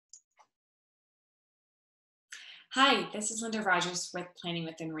Hi, this is Linda Rogers with Planning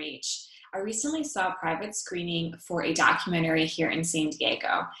Within Reach. I recently saw a private screening for a documentary here in San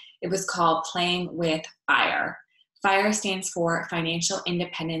Diego. It was called Playing with Fire. FIRE stands for Financial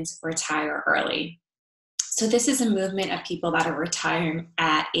Independence Retire Early. So this is a movement of people that are retiring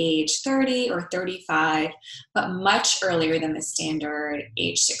at age 30 or 35, but much earlier than the standard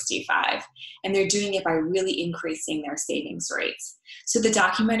age 65. And they're doing it by really increasing their savings rates. So the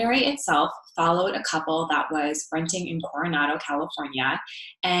documentary itself followed a couple that was renting in Coronado, California.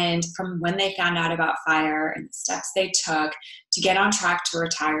 And from when they found out about FIRE and the steps they took to get on track to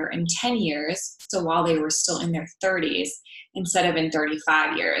retire in 10 years, so while they were still in their 30s, instead of in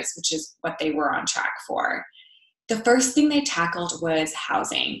 35 years, which is what they were on track for. The first thing they tackled was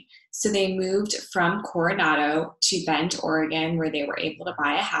housing. So they moved from Coronado to Bend, Oregon, where they were able to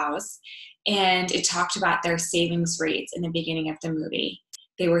buy a house. And it talked about their savings rates in the beginning of the movie.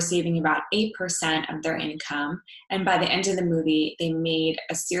 They were saving about 8% of their income. And by the end of the movie, they made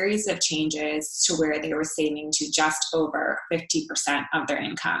a series of changes to where they were saving to just over 50% of their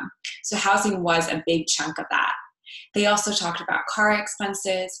income. So housing was a big chunk of that. They also talked about car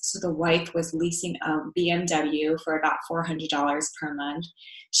expenses. So the wife was leasing a BMW for about $400 per month.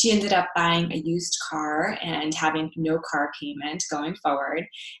 She ended up buying a used car and having no car payment going forward.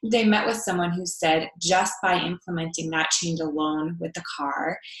 They met with someone who said just by implementing that change alone with the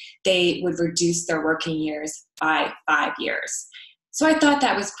car, they would reduce their working years by 5 years. So I thought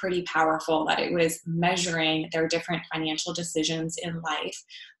that was pretty powerful, that it was measuring their different financial decisions in life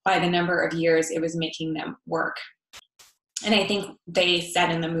by the number of years it was making them work. And I think they said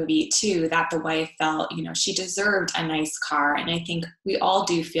in the movie too that the wife felt, she deserved a nice car. And I think we all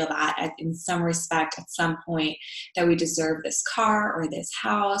do feel that in some respect at some point that we deserve this car or this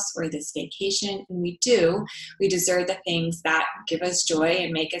house or this vacation. And we do. We deserve the things that give us joy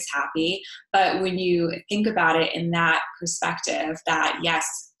and make us happy. But when you think about it in that perspective, that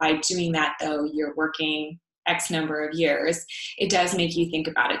yes, by doing that though, you're working X number of years, it does make you think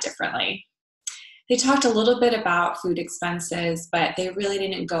about it differently. They talked a little bit about food expenses, but they really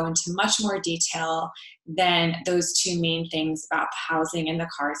didn't go into much more detail than those two main things about the housing and the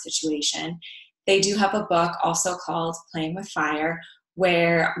car situation. They do have a book also called Playing with Fire,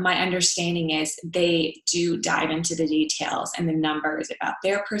 where my understanding is they do dive into the details and the numbers about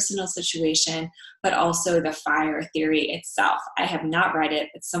their personal situation, but also the FIRE theory itself. I have not read it,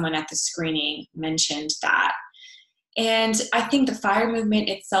 but someone at the screening mentioned that. And I think the FIRE movement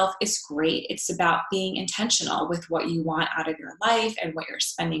itself is great. It's about being intentional with what you want out of your life and what you're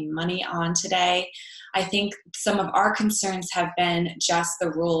spending money on today. I think some of our concerns have been just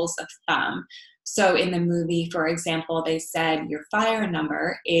the rules of thumb. So in the movie, for example, they said your FIRE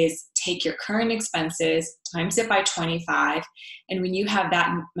number is take your current expenses, times it by 25, and when you have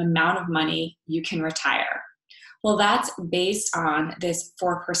that amount of money, you can retire. Well, that's based on this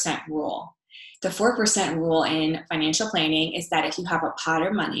 4% rule. The 4% rule in financial planning is that if you have a pot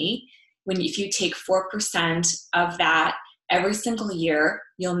of money, if you take 4% of that every single year,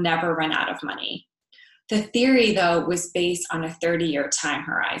 you'll never run out of money. The theory, though, was based on a 30-year time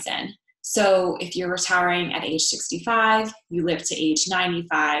horizon. So if you're retiring at age 65, you live to age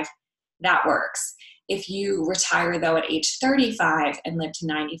 95, that works. If you retire, though, at age 35 and live to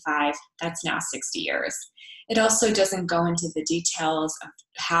 95, that's now 60 years. It also doesn't go into the details of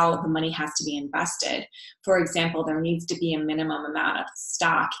how the money has to be invested. For example, there needs to be a minimum amount of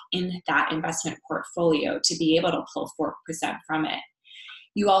stock in that investment portfolio to be able to pull 4% from it.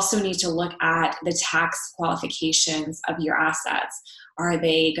 You also need to look at the tax qualifications of your assets.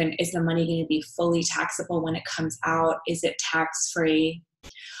 Is the money going to be fully taxable when it comes out? Is it tax-free?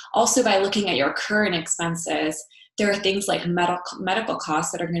 Also, by looking at your current expenses, there are things like medical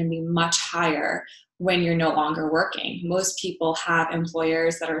costs that are going to be much higher when you're no longer working. Most people have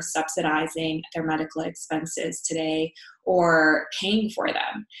employers that are subsidizing their medical expenses today or paying for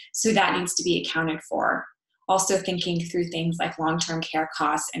them. So that needs to be accounted for. Also thinking through things like long-term care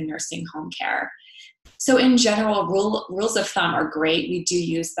costs and nursing home care. So in general, rules of thumb are great. We do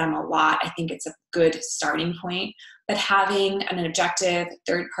use them a lot. I think it's a good starting point. But having an objective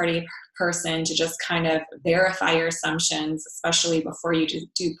third-party person to just kind of verify your assumptions, especially before you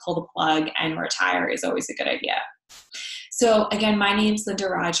do pull the plug and retire, is always a good idea. So again, my name's Linda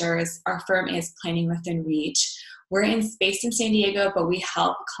Rogers. Our firm is Planning Within Reach. We're based in San Diego, but we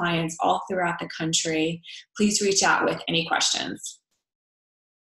help clients all throughout the country. Please reach out with any questions.